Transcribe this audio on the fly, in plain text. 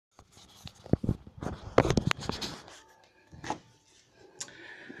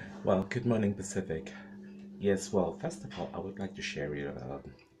Well, good morning, Pacific. Yes, well, first of all, I would like to share with you about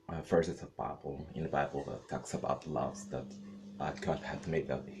verses of Bible in the Bible that talks about loves that God had made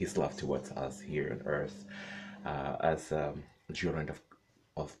His love towards us here on earth as children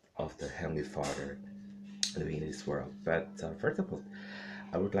of the Heavenly Father living in this world. But first of all,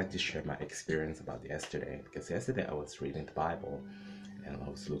 I would like to share my experience about yesterday because yesterday I was reading the Bible and I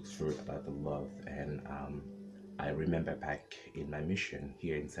was looking through about the love and I remember back in my mission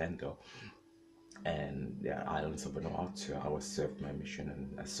here in Sango and the islands of Vanuatu, I was served my mission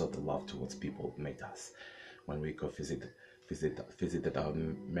and I saw the love towards people made us when we go visited our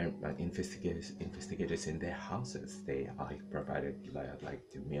investigators in their houses. They provided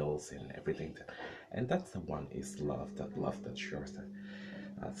like the meals and everything, and that's the one is love. That love that shows that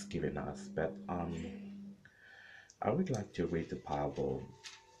that's given us. But I would like to read the Bible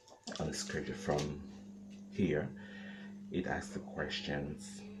on the scripture from here. It asks the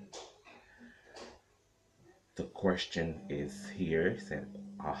questions. The question is here said,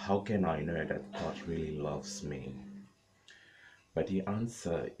 how can I know that God really loves me? But the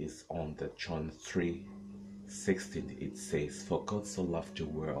answer is on the John 3:16. It says, for God so loved the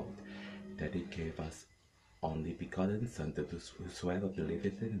world that he gave us only begotten Son, that whosoever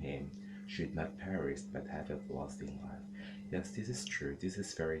believeth in him should not perish but have everlasting life. Yes, this is true. This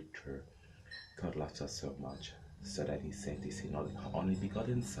is very true. God loves us so much, so that he sent his only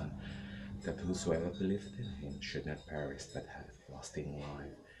begotten Son, that whosoever believeth in him should not perish but have everlasting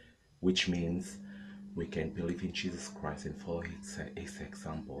life. Which means we can believe in Jesus Christ and follow his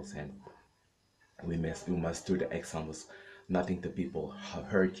examples, and we must do the examples. Nothing the people have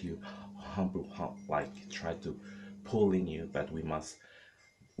hurt you, like try to pull in you, but we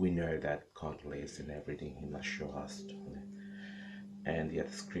know that God lives in everything. He must show us. And the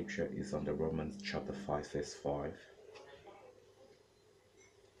other scripture is on the Romans chapter 5 verse 5.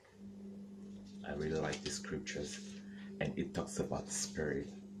 I really like these scriptures, and it talks about the spirit,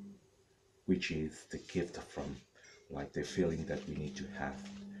 which is the gift from like the feeling that we need to have.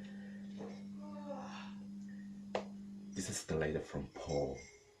 This is the letter from Paul.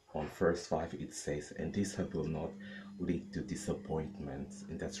 On verse 5 it says, and this hope will not lead to disappointments.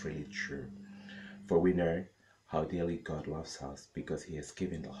 And that's really true. For we know how dearly God loves us because he has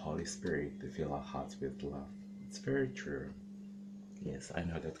given the Holy Spirit to fill our hearts with love. It's very true. Yes, I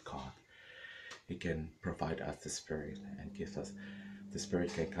know that God, he can provide us the Spirit and give us the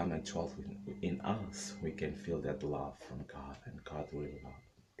Spirit can come and dwell in us. We can feel that love from God, and God will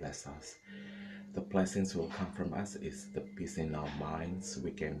bless us. The blessings will come from us is the peace in our minds.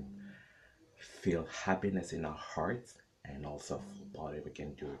 We can feel happiness in our hearts, and also body. We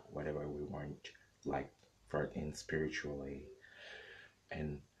can do whatever we want, like for in spiritually.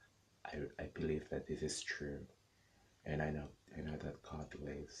 And I believe that this is true. And I know that God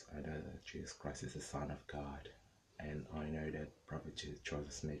lives. I know that Jesus Christ is the Son of God. And I know that Prophet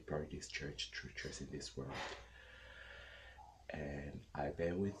Joseph Smith brought this church true church in this world. And I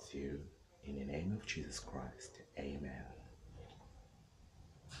bear with you in the name of Jesus Christ. Amen.